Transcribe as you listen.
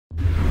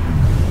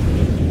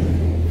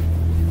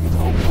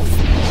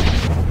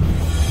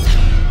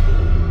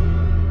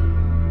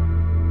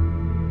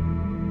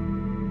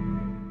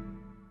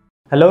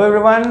Hello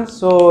everyone.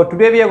 So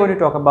today we are going to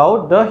talk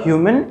about the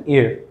human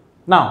ear.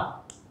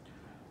 Now,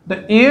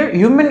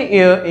 human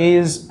ear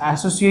is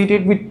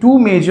associated with two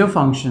major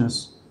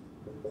functions.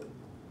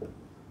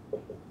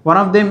 One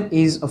of them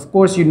is, of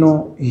course,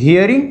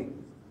 hearing,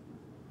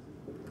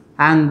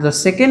 and the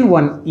second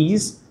one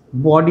is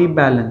body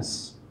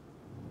balance.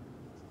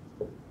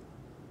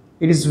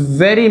 It is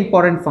very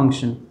important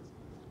function.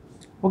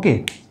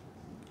 Okay.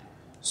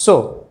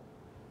 So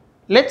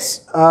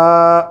let's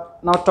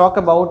now talk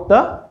about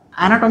the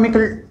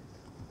anatomical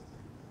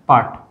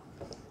part.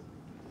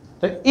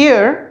 The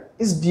ear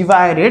is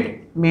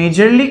divided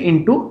majorly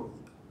into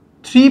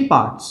three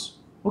parts.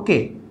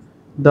 Okay,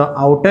 the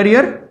outer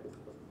ear,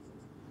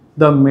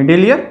 the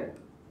middle ear,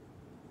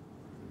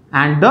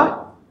 and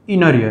the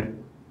inner ear.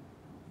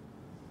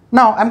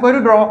 Now I'm going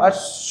to draw a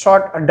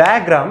short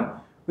diagram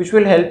which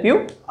will help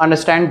you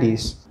understand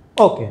these.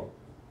 Okay,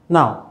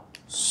 now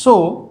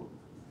so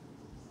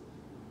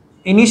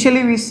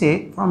initially we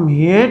say from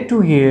here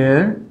to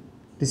here,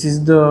 this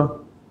is the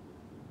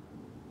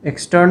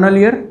external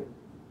ear.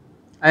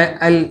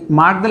 I'll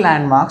mark the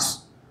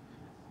landmarks,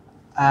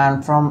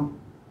 and from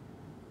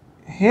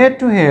here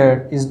to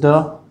here is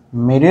the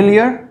middle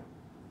ear,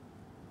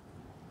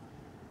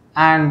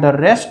 and the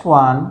rest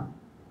one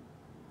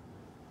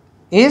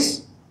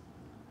is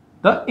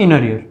the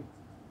inner ear.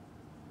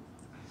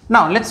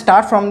 Now let's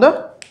start from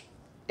the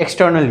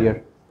external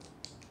ear.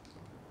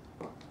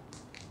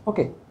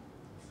 Okay,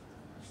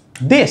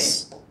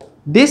 this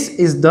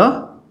is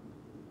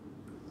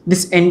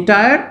this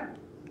entire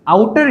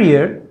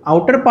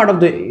outer part of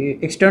the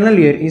external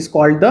ear is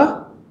called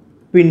the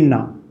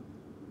pinna.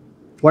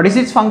 What is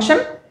its function?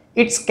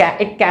 It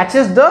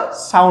catches the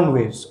sound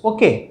waves.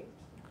 Okay,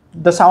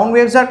 the sound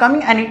waves are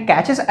coming and it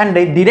catches and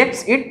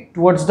directs it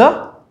towards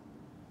the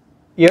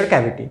ear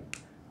cavity.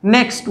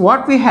 Next,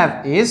 what we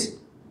have is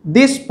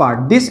this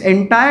part, this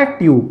entire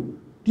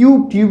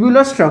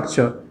tubular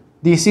structure.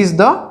 This is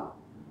the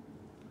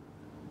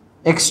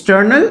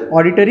external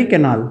auditory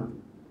canal.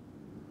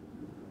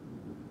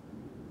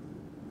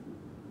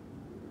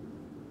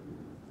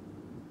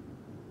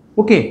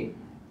 Okay,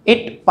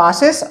 it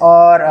passes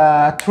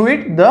or through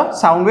it the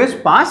sound waves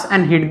pass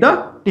and hit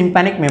the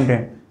tympanic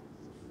membrane.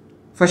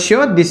 For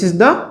sure, this is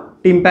the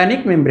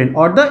tympanic membrane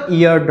or the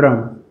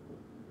eardrum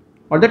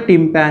or the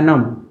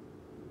tympanum.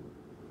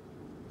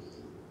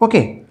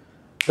 Okay,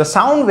 the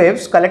sound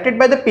waves collected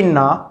by the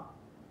pinna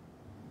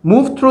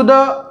move through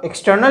the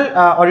external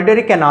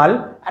auditory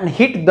canal and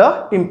hit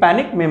the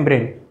tympanic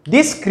membrane.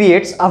 This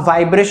creates a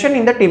vibration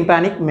in the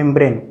tympanic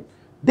membrane.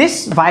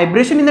 This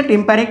vibration in the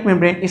tympanic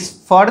membrane is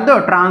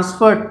further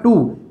transferred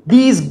to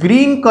these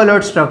green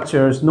colored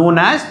structures known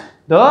as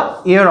the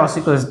ear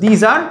ossicles.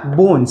 These are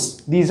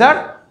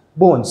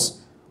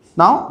bones.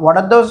 Now, what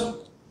are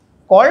those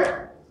called?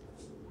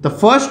 The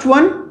first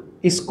one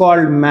is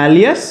called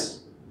malleus.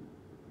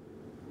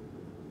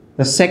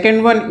 The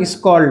second one is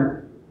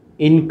called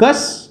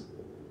incus,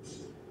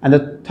 and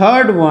the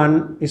third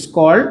one is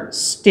called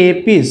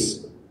stapes.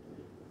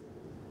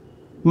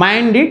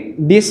 Mind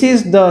it, this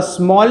is the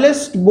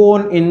smallest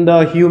bone in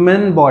the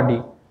human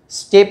body.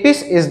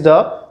 Stapes is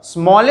the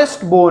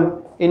smallest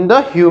bone in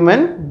the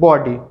human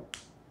body.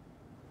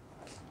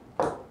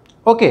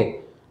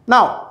 Okay,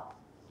 now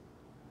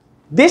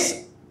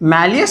this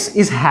malleus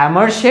is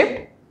hammer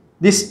shaped,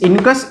 this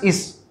incus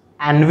is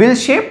anvil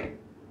shaped,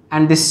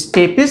 and this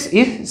stapes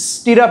is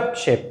stirrup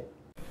shaped.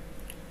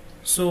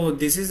 So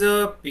this is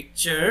a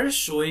picture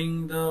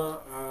showing the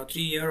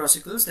three ear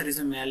ossicles, that is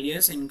the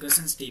malleus, incus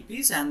and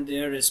stapes, and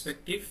their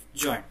respective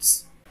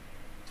joints.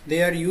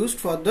 They are used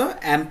for the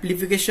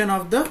amplification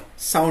of the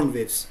sound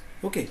waves.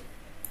 Okay.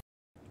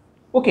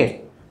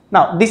 Okay.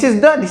 Now this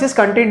is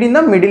contained in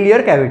the middle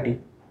ear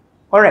cavity.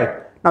 All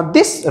right. Now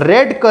this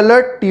red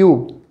colored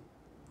tube,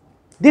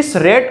 this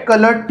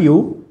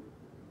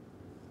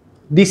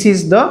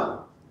is the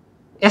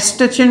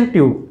escutcheon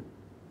tube.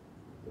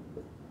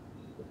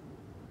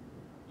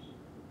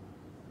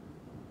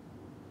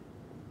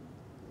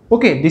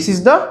 Okay, this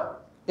is the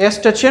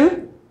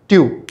escutcheon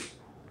tube.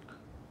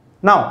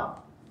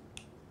 Now,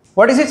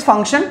 what is its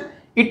function?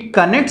 It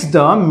connects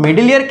the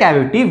middle ear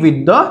cavity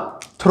with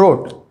the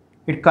throat.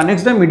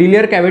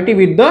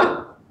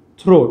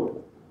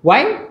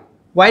 Why?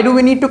 Why do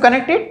we need to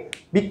connect it?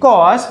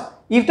 Because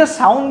if the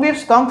sound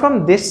waves come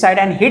from this side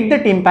and hit the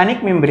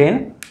tympanic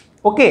membrane,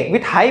 okay,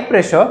 with high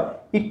pressure,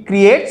 it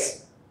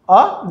creates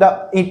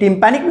the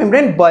tympanic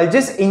membrane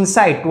bulges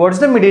inside towards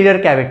the middle ear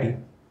cavity.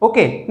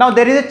 Okay, now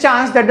there is a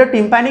chance that the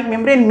tympanic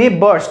membrane may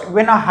burst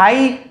when a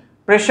high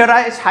pressure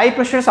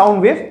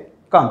sound wave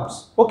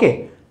comes.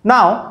 Okay,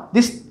 now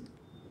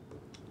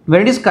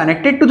when it is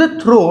connected to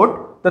the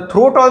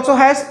throat also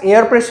has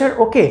air pressure.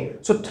 Okay,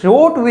 so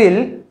throat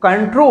will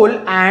control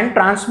and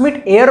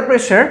transmit air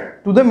pressure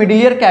to the middle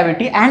ear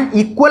cavity and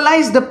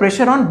equalize the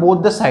pressure on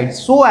both the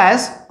sides so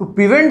as to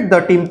prevent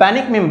the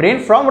tympanic membrane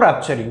from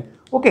rupturing.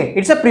 Okay,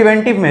 it's a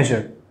preventive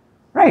measure,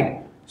 right?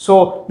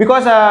 So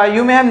because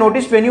you may have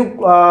noticed when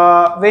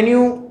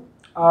you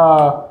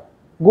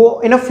go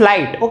in a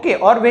flight, okay,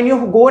 or when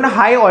you go in a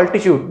high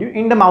altitude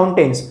in the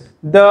mountains,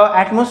 the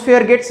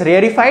atmosphere gets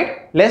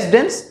rarefied, less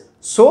dense,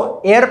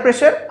 so air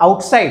pressure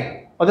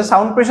outside or the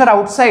sound pressure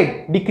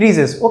outside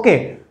decreases,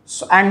 okay,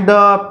 so, and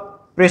the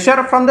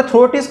pressure from the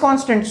throat is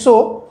constant,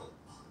 so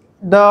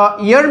the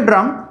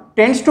eardrum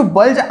tends to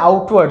bulge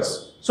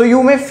outwards, so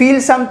you may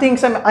feel some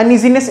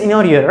uneasiness in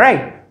your ear,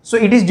 right? So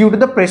it is due to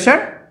the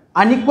pressure,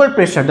 unequal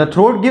pressure. The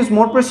throat gives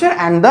more pressure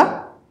and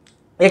the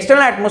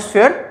external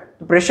atmosphere,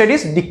 the pressure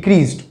is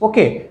decreased,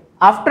 okay.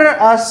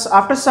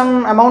 After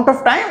some amount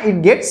of time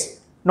it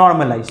gets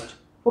normalized,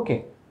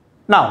 okay.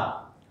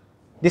 Now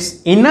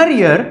this inner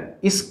ear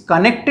is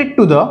connected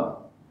to the,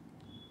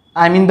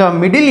 the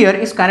middle ear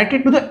is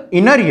connected to the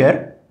inner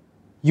ear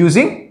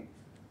using,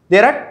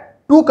 there are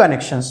two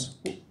connections.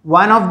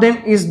 One of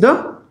them is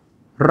the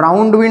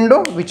round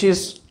window, which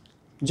is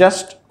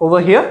just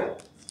over here.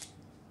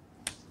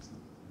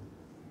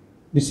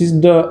 This is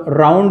the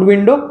round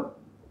window,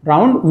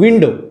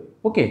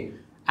 okay,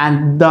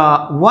 and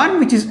the one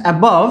which is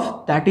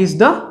above, that is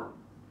the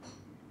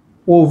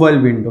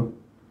oval window,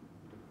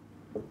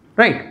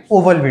 right?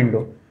 Oval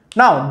window.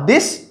 Now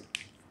this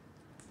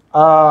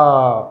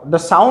the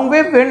sound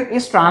wave when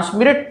is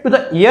transmitted to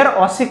the ear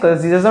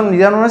ossicles, these are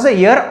known as the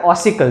ear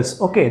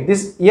ossicles, okay.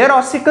 These ear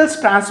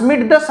ossicles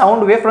transmit the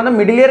sound wave from the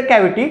middle ear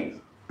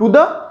cavity to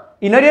the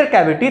inner ear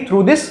cavity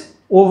through this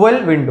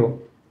oval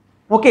window,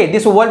 okay.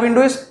 This oval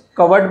window is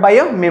covered by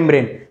a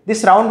membrane,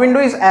 this round window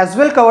is as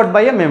well covered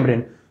by a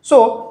membrane.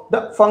 So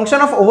the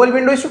function of oval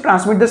window is to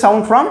transmit the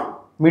sound from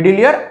middle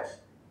ear,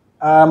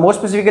 more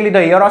specifically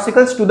the ear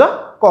ossicles, to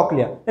the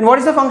cochlea. Then what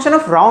is the function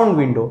of round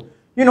window?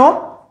 You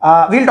know,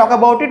 we'll talk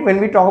about it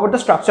when we talk about the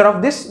structure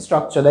of this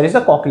structure, that is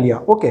the cochlea,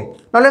 okay.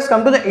 Now let's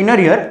come to the inner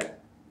ear.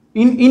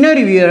 In inner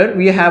ear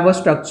we have a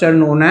structure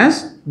known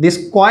as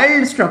this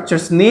coiled structure,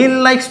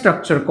 snail like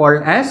structure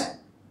called as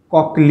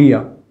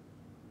cochlea,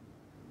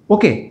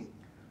 okay.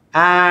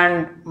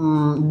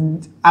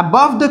 And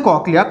above the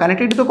cochlea,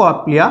 connected to the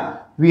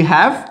cochlea, we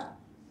have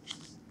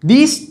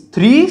these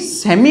three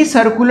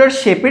semicircular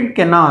shaped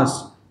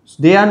canals.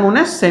 They are known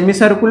as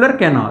semicircular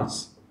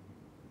canals.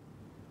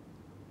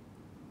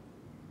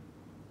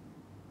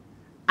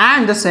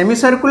 And the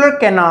semicircular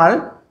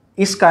canal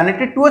is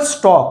connected to a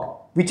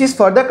stalk, which is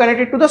further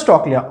connected to the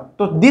cochlea.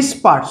 So this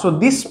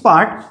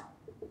part,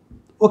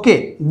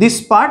 okay,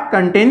 this part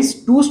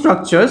contains two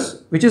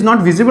structures which is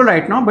not visible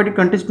right now, but it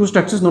contains two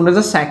structures known as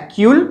a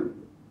saccule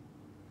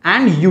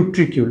and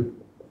utricule.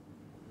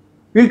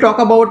 We'll talk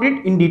about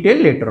it in detail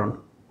later on,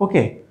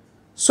 okay.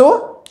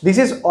 So this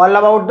is all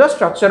about the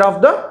structure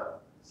of the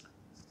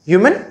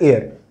human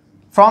ear.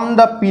 From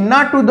the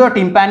pinna to the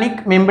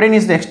tympanic membrane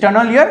is the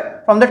external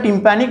ear. From the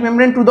tympanic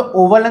membrane to the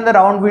oval and the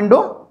round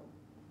window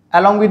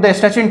along with the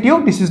Eustachian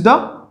tube, this is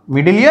the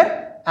middle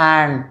ear,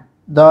 and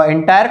the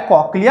entire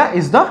cochlea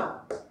is the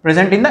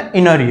present in the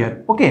inner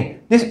ear, okay.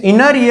 This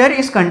inner ear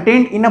is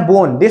contained in a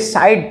bone, this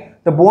side,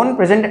 the bone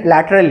present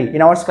laterally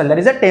in our skull, that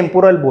is a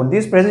temporal bone.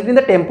 This is present in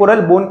the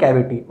temporal bone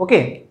cavity,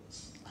 okay.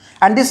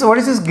 And this, what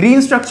is this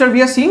green structure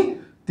we are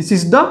seeing? This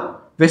is the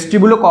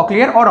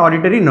vestibulocochlear or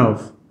auditory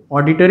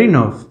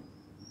nerve,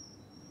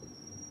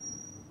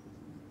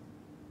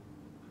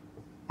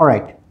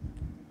 Alright.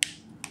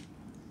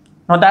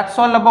 Now that's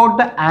all about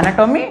the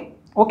anatomy,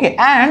 okay.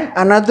 And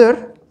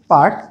another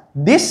part,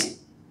 this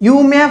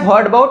you may have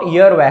heard about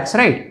earwax,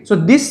 right? So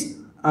this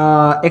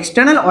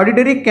external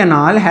auditory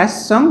canal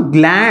has some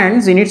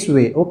glands in its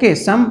way, okay,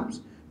 some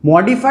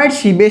modified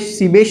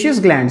sebaceous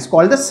glands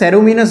called the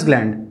ceruminous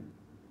gland.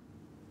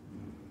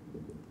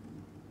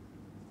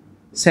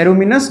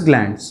 Ceruminous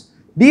glands.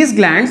 These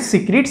glands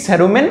secrete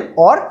cerumen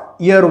or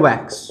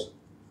earwax,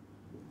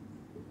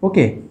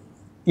 okay,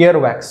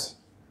 earwax.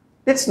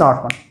 It's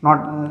not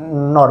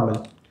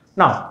normal.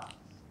 Now,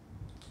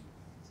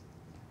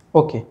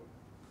 okay.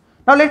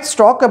 Now let's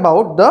talk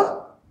about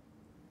the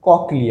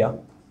cochlea,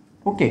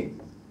 okay.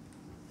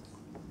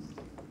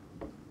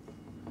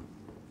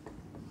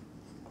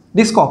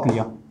 This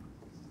cochlea.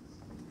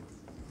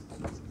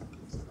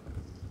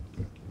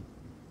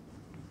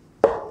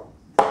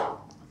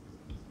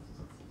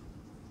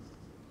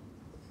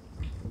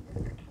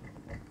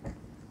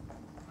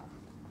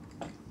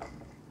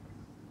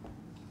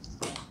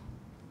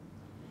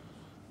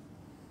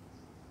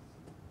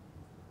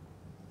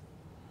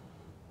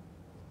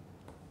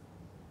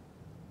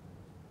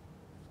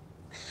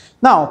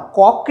 Now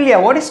cochlea,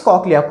 what is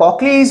cochlea?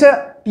 Cochlea is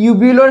a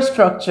tubular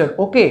structure,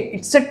 okay.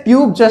 It's a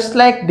tube just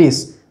like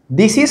this.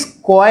 This is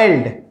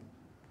coiled.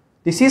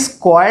 This is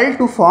coiled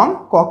to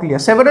form cochlea.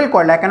 Several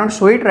coiled. I cannot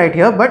show it right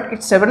here, but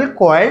it's several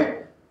coiled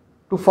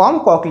to form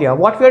cochlea.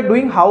 What we are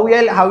doing, how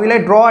will I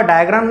draw a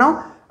diagram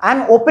now? I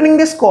am opening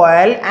this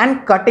coil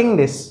and cutting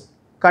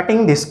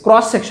this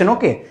cross section,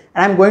 okay.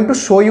 And I am going to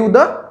show you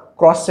the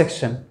cross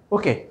section,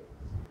 okay.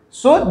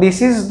 So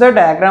this is the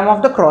diagram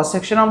of the cross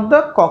section of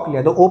the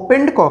cochlea, the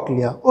opened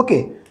cochlea,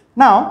 okay.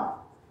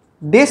 Now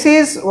this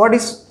is what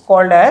is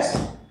called as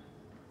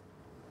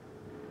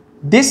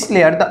this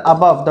layer, the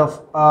above, the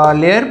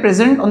layer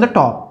present on the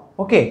top,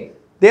 okay.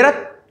 There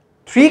are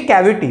three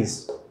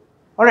cavities.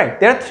 Alright,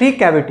 there are three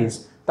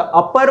cavities. The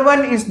upper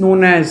one is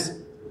known as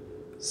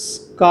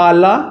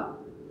scala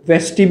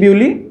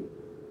vestibuli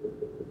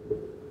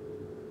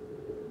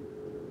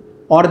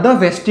or the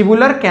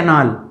vestibular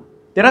canal.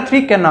 There are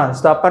three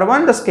canals. The upper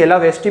one, the scala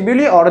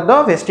vestibuli or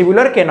the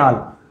vestibular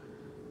canal.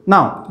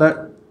 Now,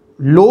 the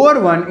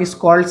lower one is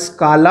called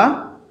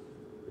scala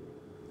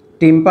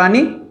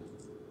tympani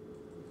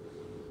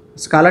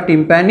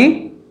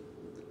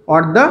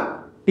or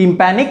the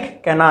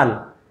tympanic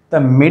canal. The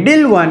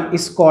middle one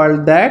is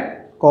called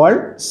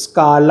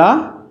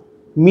scala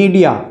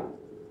media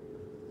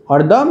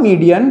or the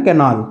median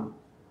canal.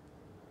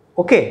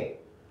 Okay.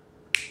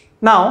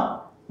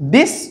 Now,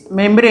 this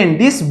membrane,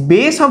 this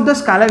base of the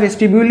scala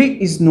vestibuli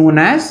is known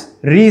as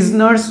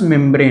Reissner's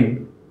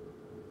membrane.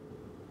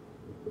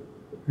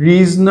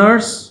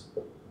 Reissner's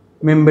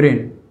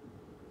membrane.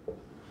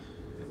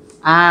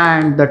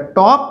 And the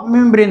top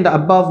membrane, the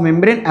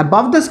membrane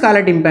above the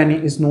scala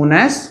tympani is known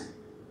as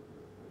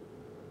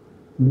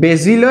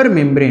basilar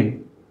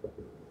membrane.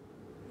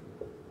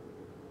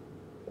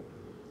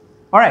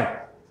 Alright.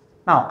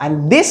 Now,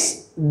 and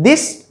this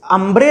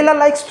umbrella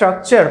like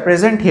structure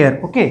present here,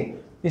 okay.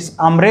 This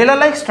umbrella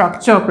like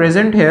structure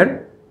present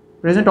here,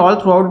 present all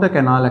throughout the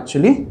canal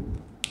actually.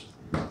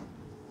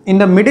 In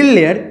the middle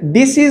layer,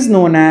 this is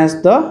known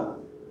as the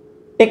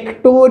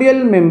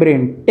tectorial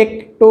membrane.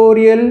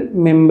 Tectorial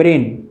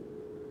membrane.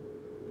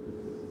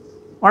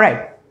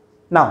 Alright.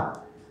 Now,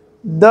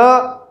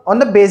 on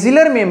the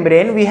basilar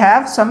membrane, we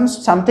have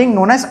something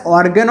known as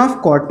organ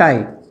of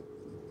Corti.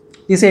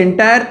 This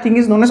entire thing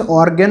is known as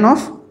organ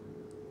of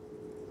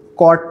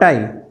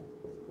Corti.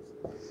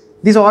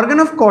 This organ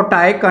of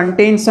Corti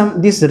contains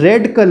this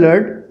red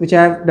colored, which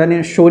I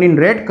have shown in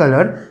red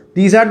color.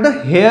 These are the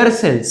hair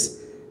cells.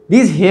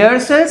 These hair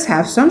cells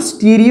have some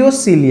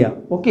stereocilia.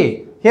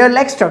 Okay,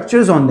 hair-like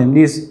structures on them.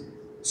 These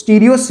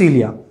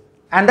stereocilia,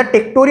 and the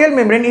tectorial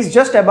membrane is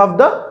just above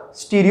the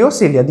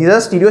stereocilia. These are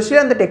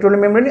stereocilia, and the tectorial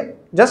membrane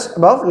just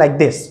above like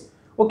this.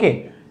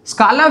 Okay,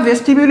 scala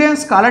vestibuli and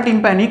scala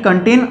tympani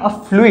contain a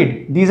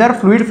fluid. These are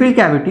fluid-filled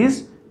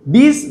cavities.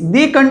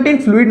 They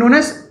contain fluid known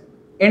as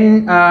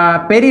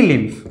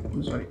perilymph.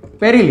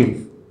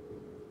 Perilymph.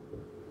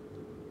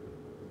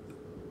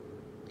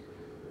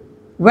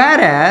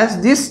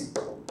 Whereas this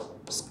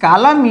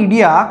scala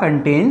media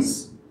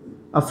contains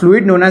a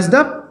fluid known as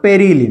the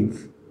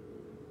perilymph.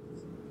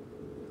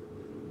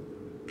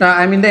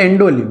 I mean the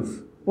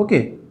endolymph.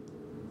 Okay.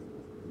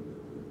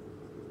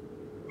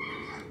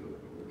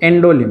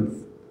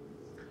 Endolymph.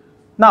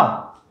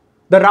 Now,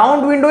 the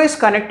round window is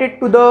connected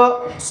to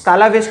the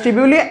scala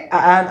vestibuli,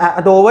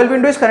 and the oval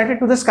window is connected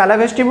to the scala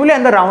vestibuli,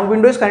 and the round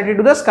window is connected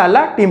to the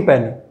scala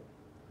tympani.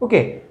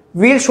 Okay,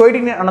 we will show it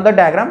in another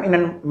diagram in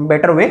a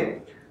better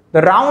way.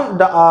 The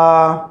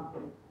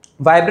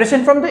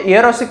vibration from the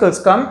air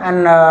ossicles come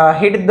and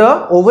hit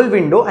the oval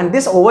window, and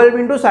this oval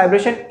window's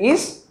vibration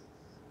is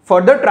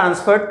further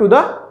transferred to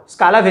the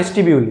scala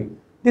vestibuli.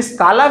 This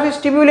scala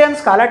vestibuli and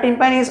scala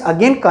tympani is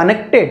again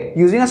connected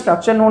using a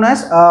structure known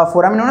as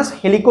foramen known as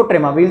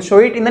helicotrema. We will show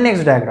it in the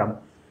next diagram.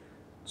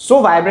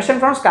 So vibration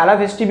from scala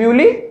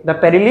vestibuli, the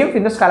perilymph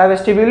in the scala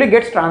vestibuli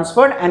gets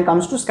transferred and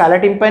comes to scala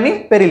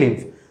tympani,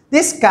 perilymph.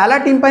 This scala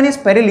tympani's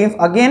perilymph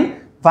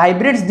again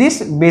vibrates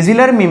this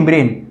basilar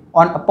membrane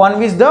upon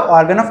which the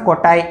organ of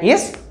Corti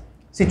is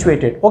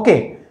situated.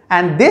 Okay,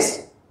 and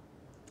this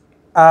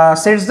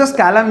sets the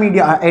scala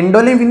media,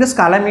 endolymph in the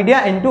scala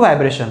media into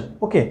vibration.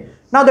 Okay.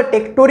 Now the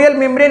tectorial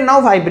membrane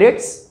now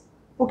vibrates.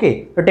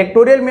 Okay, the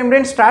tectorial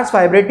membrane starts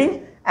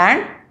vibrating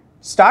and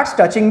starts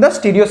touching the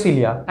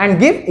stereocilia and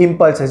give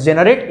impulses,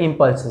 generate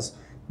impulses.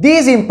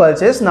 These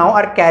impulses now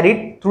are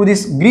carried through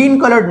this green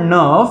colored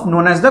nerve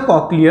known as the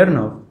cochlear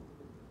nerve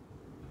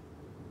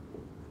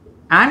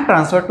and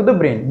transferred to the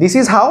brain. This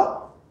is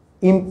how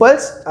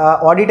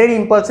auditory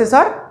impulses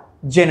are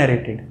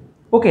generated.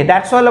 Okay,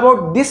 that's all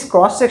about this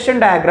cross section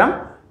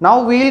diagram.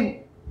 Now we will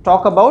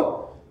talk about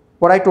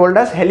what I told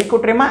us,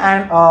 helicotrema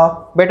and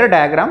a better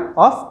diagram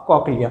of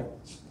cochlea,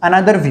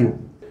 another view.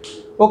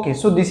 Okay,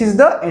 so this is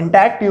the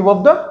entire tube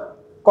of the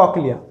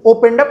cochlea,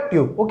 opened up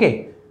tube.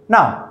 Okay,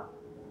 now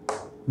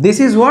this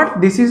is what?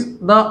 This is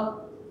the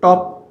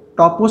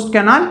topmost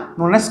canal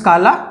known as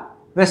scala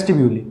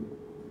vestibuli.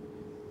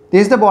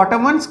 This is the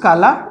bottom one,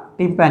 scala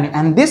tympani,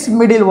 and this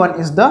middle one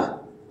is the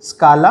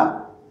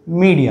scala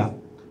media.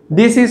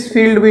 This is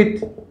filled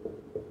with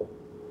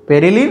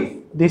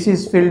perilymph, this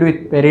is filled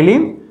with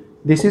perilymph,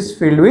 this is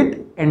filled with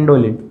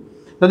endolymph.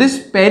 So this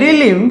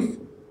perilymph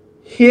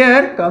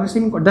here comes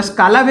in, the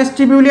scala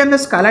vestibuli and the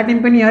scala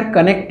tympani are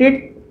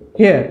connected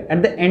here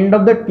at the end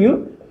of the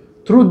tube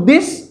through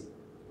this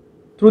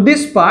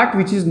part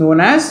which is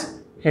known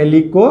as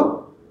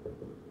helicotrema.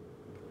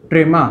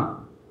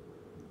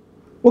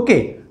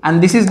 Okay,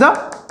 and this is the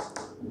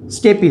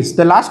stapes,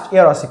 the last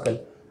air ossicle,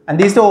 and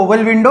this is the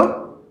oval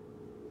window,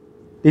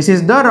 this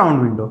is the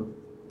round window,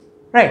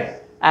 right?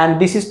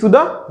 And this is to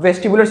the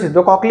vestibular system.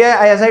 The cochlea,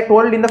 as I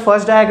told in the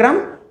first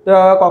diagram,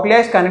 the cochlea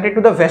is connected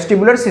to the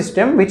vestibular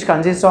system which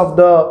consists of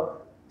the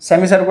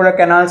semicircular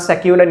canals,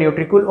 saccule and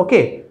utricule.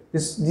 Okay,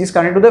 this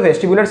connect to the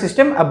vestibular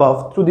system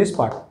above through this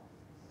part.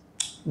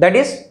 That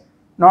is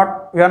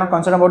not, we are not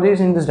concerned about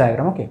this in this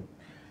diagram. Okay.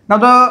 Now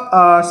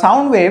the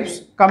sound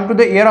waves come to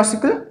the ear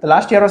ossicle, the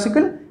last ear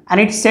ossicle, and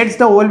it sets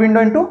the oval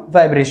window into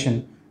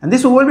vibration. And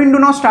this oval window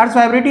now starts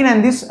vibrating,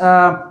 and this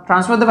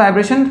transfers the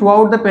vibration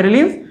throughout the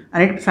perilymph,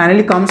 and it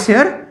finally comes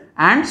here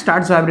and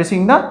starts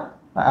vibrating the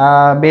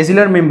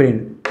basilar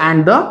membrane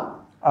and the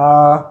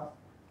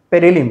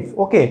perilymph.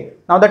 Okay.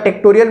 Now the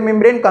tectorial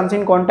membrane comes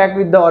in contact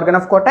with the organ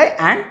of Corti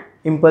and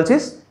impulse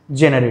is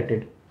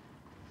generated.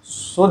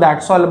 So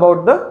that's all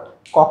about the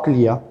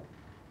cochlea.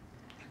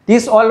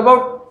 This is all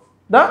about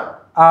the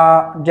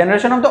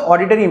generation of the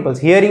auditory impulse,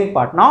 hearing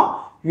part.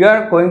 Now we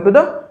are going to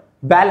the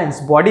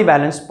balance, body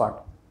balance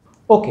part.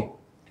 Okay.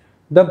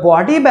 The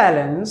body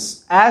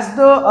balance, as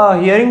the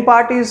hearing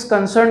part is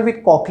concerned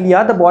with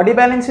cochlea, the body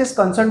balance is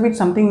concerned with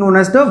something known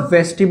as the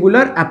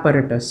vestibular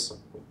apparatus.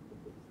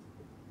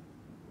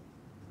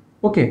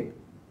 Okay.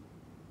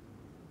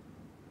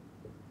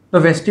 The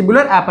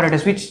vestibular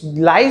apparatus, which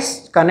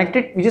is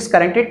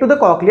connected to the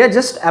cochlea,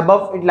 just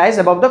above, it lies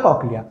above the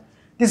cochlea.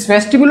 This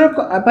vestibular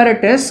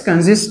apparatus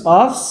consists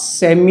of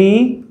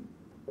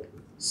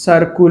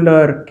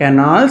semicircular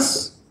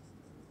canals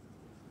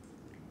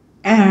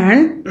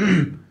and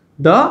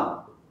the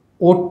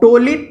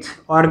otolith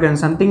organ,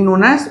 something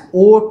known as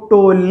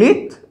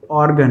otolith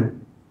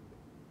organ.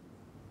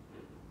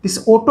 This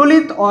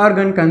otolith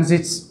organ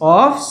consists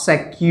of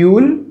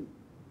saccule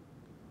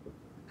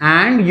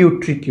and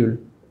utricule.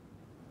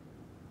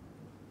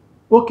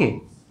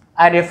 Okay,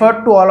 I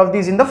referred to all of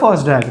these in the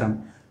first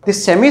diagram. The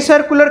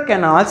semicircular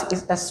canals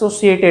is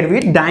associated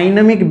with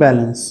dynamic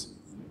balance.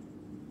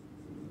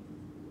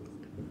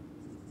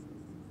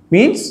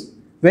 Means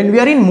when we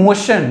are in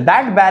motion,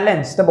 that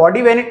balance, the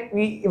body when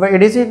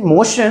it is in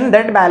motion,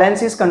 that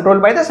balance is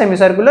controlled by the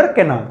semicircular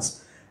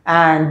canals.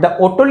 And the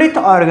otolith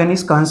organ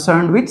is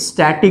concerned with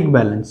static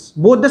balance,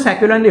 both the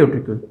saccule and the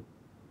utricule.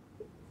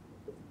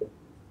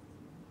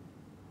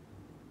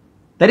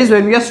 That is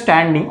when we are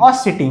standing or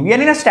sitting, we are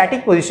in a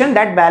static position,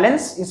 that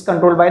balance is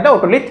controlled by the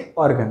otolith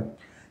organ.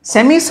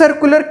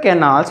 Semicircular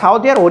canals, how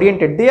they are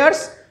oriented? They are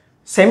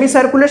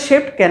semicircular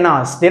shaped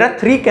canals. There are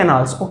 3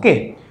 canals.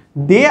 Okay.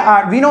 They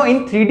are, we know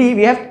in 3D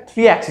we have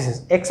 3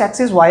 axes, x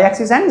axis, y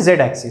axis and z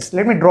axis.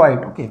 Let me draw it.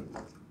 Okay.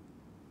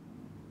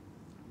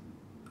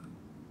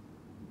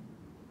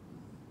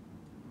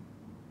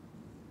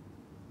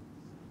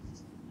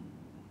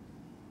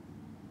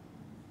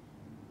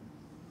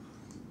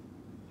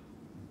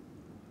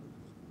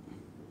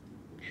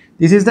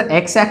 This is the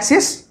x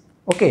axis.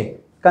 Okay.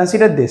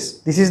 Consider this.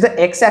 This is the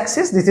x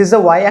axis. This is the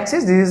y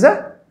axis. This is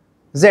the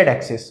z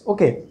axis.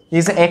 Okay.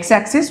 This is the x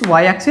axis,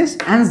 y axis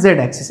and z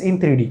axis in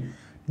 3D.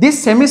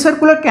 These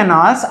semicircular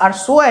canals are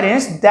so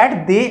arranged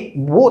that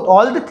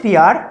all the 3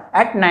 are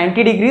at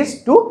 90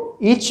 degrees to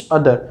each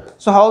other.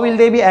 So how will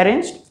they be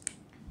arranged?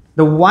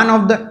 The one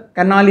of the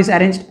canal is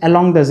arranged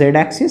along the z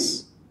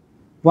axis.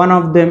 One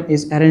of them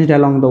is arranged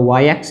along the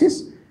y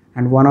axis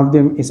and one of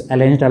them is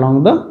arranged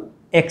along the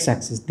x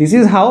axis. This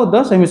is how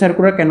the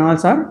semicircular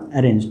canals are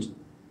arranged.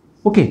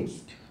 Okay,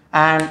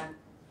 and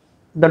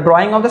the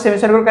drawing of the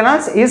semicircular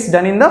canals is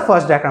done in the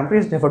first diagram.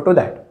 Please refer to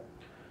that.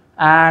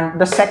 And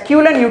the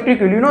saccule and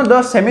utricule, you know,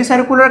 the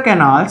semicircular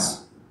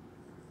canals,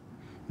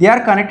 they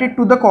are connected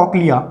to the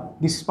cochlea.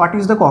 This part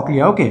is the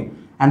cochlea. Okay,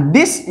 and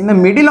this, in the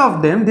middle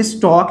of them, this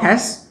stalk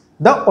has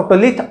the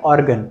otolith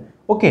organ.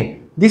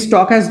 Okay, this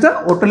stalk has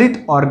the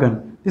otolith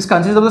organ. This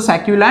consists of the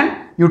saccule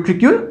and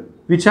utricule,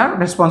 which are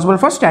responsible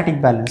for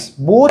static balance.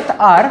 Both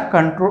are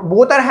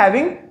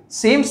having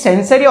same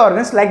sensory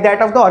organs like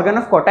that of the organ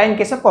of Corti in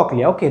case of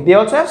cochlea. Okay, they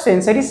also have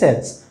sensory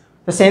cells.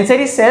 The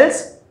sensory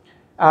cells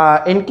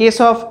in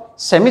case of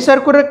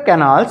semicircular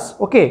canals,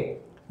 okay,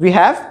 we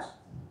have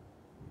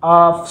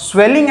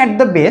swelling at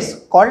the base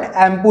called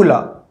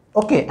ampulla.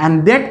 Okay,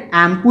 and that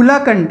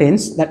ampulla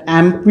contains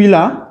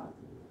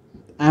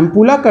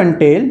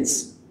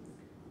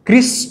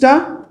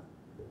crista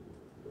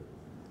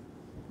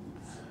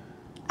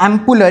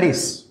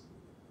ampullaris.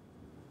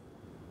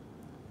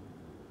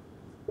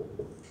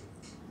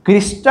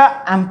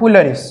 Crista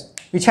ampullaris,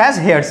 which has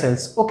hair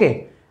cells.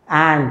 Okay,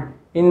 and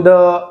in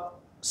the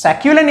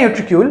saccule and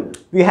utricule,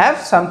 we have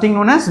something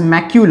known as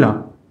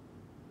macula,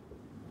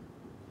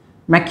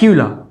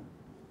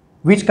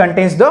 which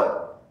contains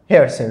the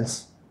hair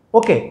cells.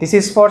 Okay, this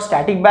is for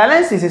static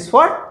balance, this is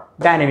for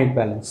dynamic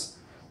balance.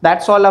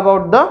 That's all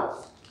about the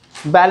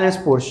balance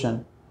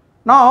portion.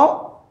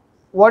 Now,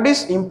 what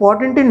is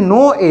important to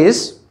know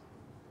is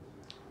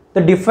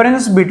the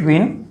difference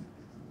between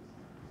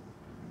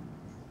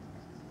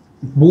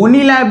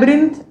bony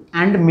labyrinth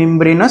and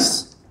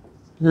membranous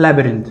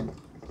labyrinth.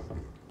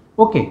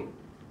 Okay,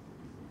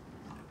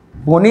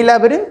 bony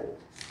labyrinth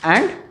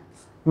and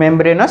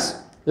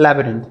membranous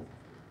labyrinth.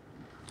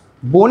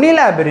 Bony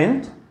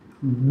labyrinth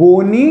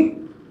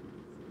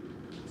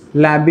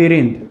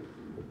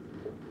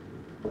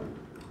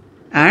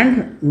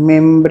and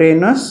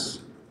membranous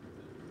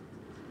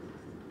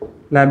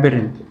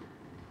labyrinth.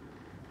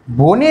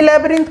 Bony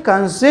labyrinth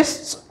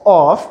consists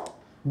of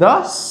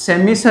the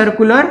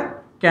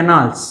semicircular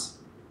canals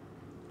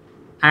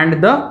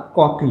and the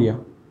cochlea.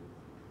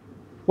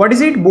 What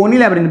is it? Bony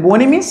labyrinth.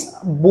 Bony means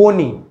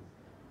bony.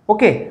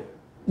 Okay.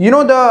 You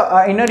know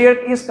the inner ear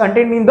is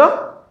contained in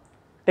the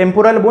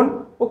temporal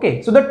bone.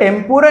 Okay. So the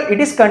temporal, it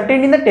is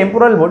contained in the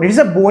temporal bone. It is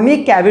a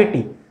bony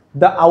cavity.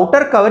 The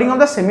outer covering of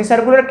the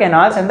semicircular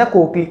canals and the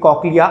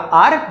cochlea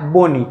are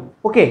bony.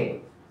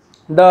 Okay.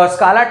 The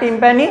scala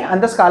tympani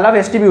and the scala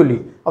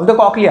vestibuli of the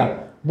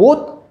cochlea,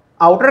 both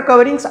outer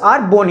coverings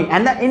are bony,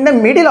 and in the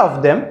middle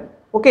of them,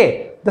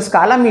 okay, the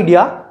scala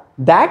media,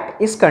 that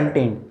is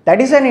contained. That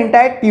is an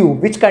entire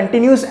tube which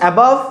continues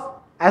above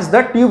as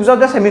the tubes of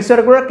the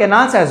semicircular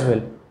canals as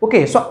well.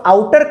 Okay, so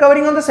outer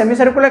covering of the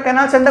semicircular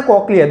canals and the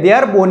cochlea, they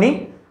are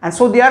bony, and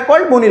so they are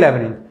called bony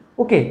labyrinth.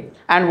 Okay,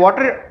 and what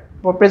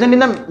are present in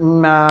the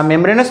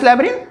membranous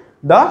labyrinth?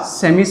 The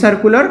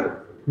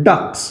semicircular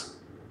ducts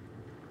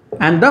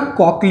and the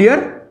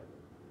cochlear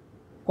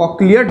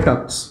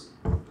ducts.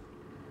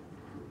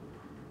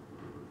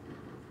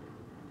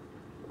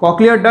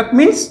 Cochlear duct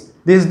means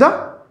this is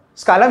the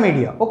scala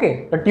media.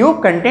 Okay, the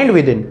tube contained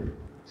within.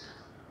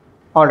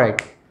 All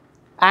right,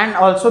 and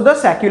also the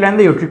saccule and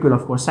the utricule,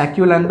 of course,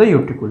 saccule and the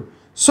utricule.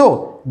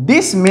 So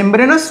this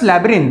membranous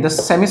labyrinth, the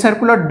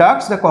semicircular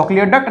ducts, the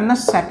cochlear duct and the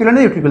saccule and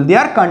the utricule, they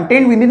are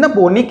contained within the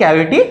bony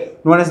cavity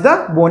known as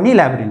the bony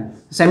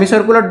labyrinth.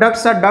 Semicircular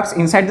ducts are ducts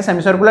inside the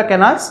semicircular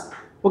canals,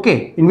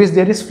 okay, in which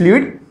there is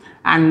fluid,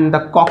 and the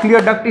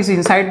cochlear duct is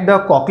inside the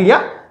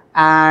cochlea,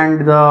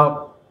 and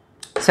the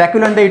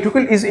saccule and the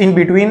utricule is in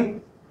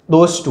between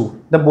those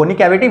two, the bony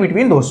cavity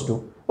between those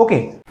two.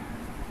 Okay.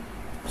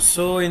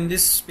 So in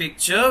this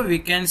picture we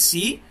can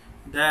see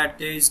that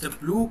there is the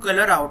blue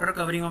color outer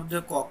covering of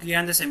the cochlea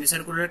and the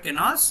semicircular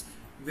canals,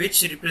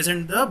 which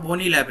represent the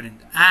bony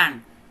labyrinth,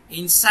 and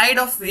inside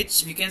of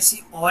which we can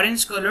see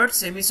orange colored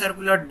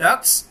semicircular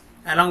ducts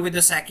along with the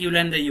saccule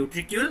and the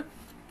utricule,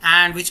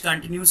 and which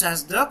continues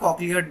as the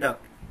cochlear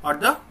duct or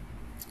the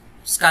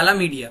scala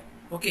media.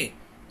 Okay,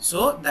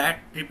 so that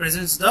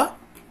represents the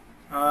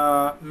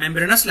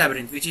membranous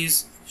labyrinth, which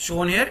is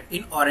shown here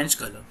in orange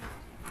color.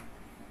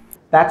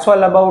 That's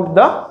all about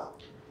the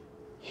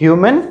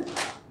human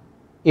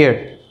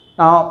ear.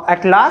 Now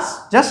at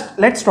last, just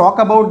let's talk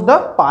about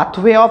the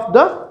pathway of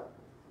the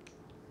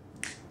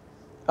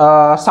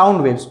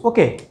sound waves.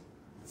 Okay,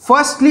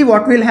 firstly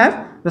what we'll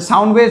have, the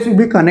sound waves will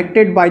be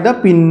connected by the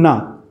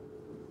pinna.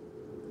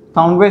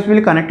 Sound waves will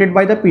be connected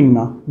by the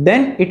pinna.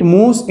 Then it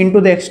moves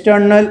into the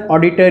external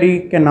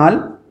auditory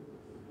canal.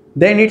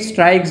 Then it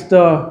strikes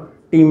the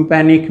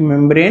tympanic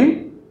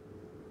membrane.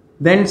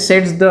 Then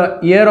sets the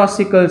ear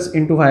ossicles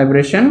into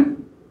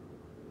vibration.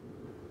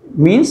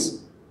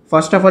 Means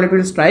first of all it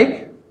will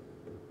strike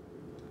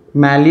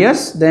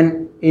malleus,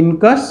 then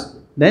incus,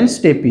 then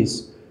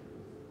stapes.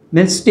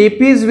 Then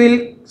stapes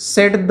will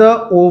set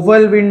the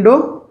oval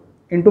window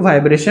into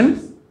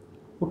vibration.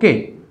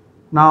 Okay,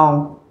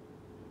 now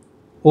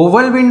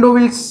oval window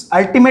will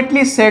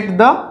ultimately set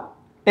the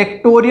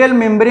tectorial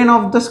membrane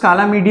of the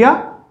scala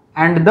media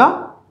and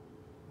the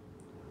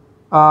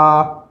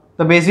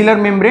basilar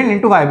membrane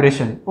into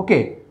vibration.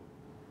 Okay,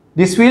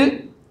 this will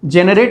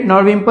generate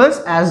nerve impulse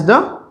as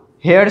the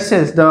hair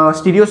cells, the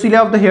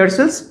stereocilia of the hair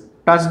cells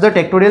touch the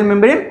tectorial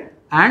membrane,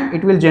 and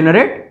it will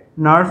generate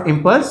nerve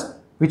impulse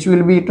which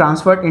will be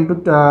transferred into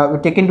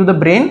taken to the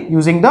brain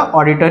using the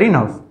auditory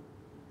nerve,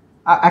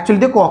 actually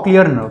the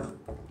cochlear nerve.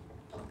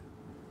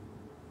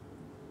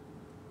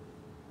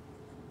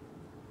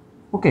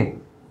 Okay,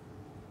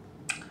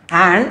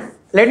 and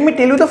let me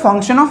tell you the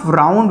function of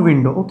round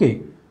window.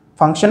 Okay,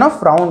 function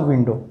of round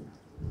window.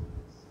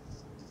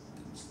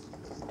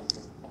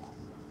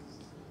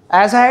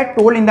 As I had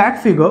told in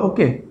that figure,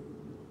 okay,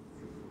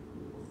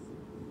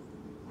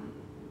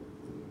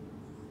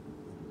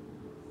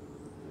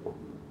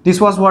 this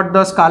was what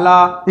the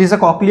scala, this is a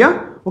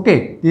cochlea.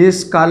 Okay, this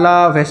is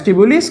scala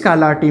vestibuli,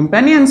 scala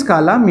tympani and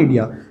scala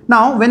media.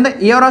 Now when the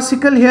ear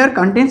ossicle here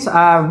contains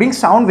brings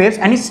sound waves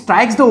and it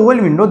strikes the oval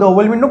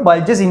window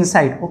bulges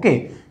inside.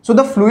 Okay, so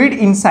the fluid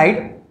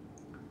inside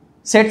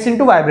sets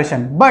into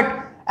vibration,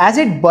 but as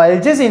it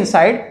bulges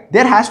inside,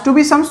 there has to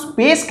be some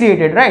space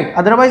created, right?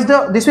 Otherwise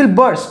this will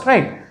burst,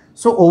 right?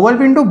 So oval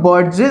window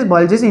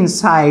bulges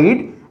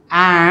inside,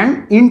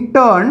 and in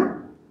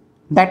turn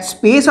that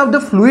space of the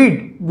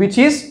fluid, which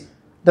is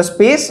the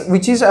space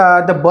which is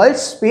the bulge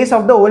space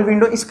of the oval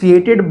window, is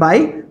created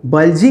by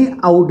bulging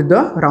out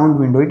the round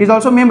window. It is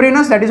also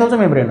membranous, that is also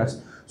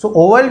membranous. So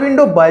oval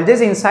window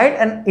bulges inside,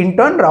 and in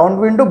turn round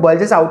window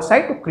bulges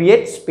outside to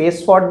create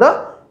space for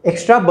the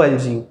extra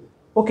bulging.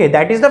 Okay,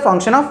 that is the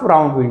function of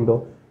round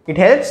window. It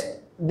helps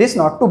this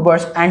not to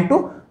burst and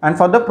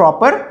for the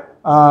proper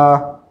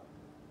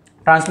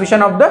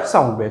transmission of the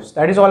sound waves.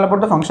 That is all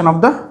about the function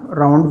of the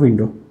round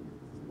window.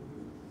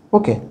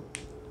 Okay,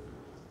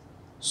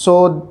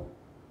 so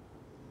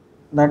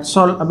that's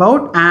all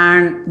about,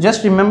 and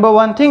just remember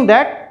one thing,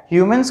 that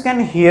humans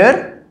can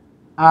hear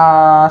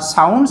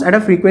sounds at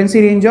a frequency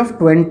range of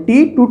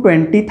 20 to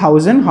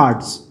 20,000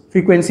 hertz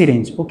frequency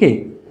range.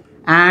 Okay,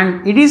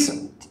 and it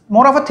is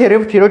more of a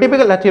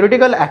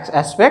theoretical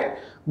aspect,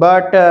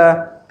 but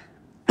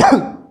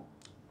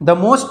the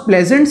most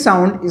pleasant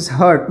sound is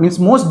heard, means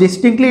most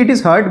distinctly it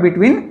is heard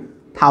between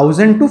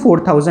 1000 to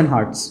 4000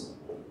 hertz.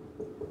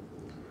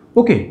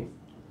 Okay,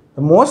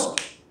 the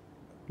most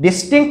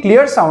distinct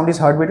clear sound is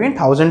heard between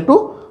 1000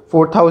 to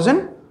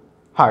 4000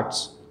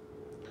 hertz.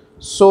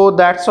 So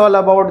that's all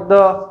about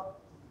the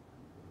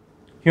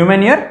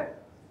human ear.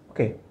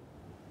 Okay,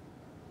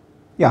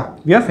 yeah,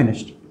 we are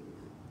finished.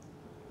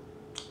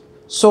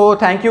 So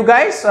thank you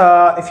guys.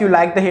 If you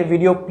like the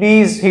video,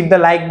 please hit the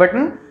like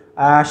button,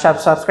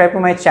 subscribe to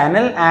my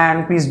channel,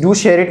 and please do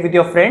share it with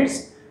your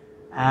friends,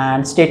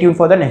 and stay tuned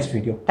for the next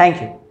video.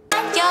 Thank you.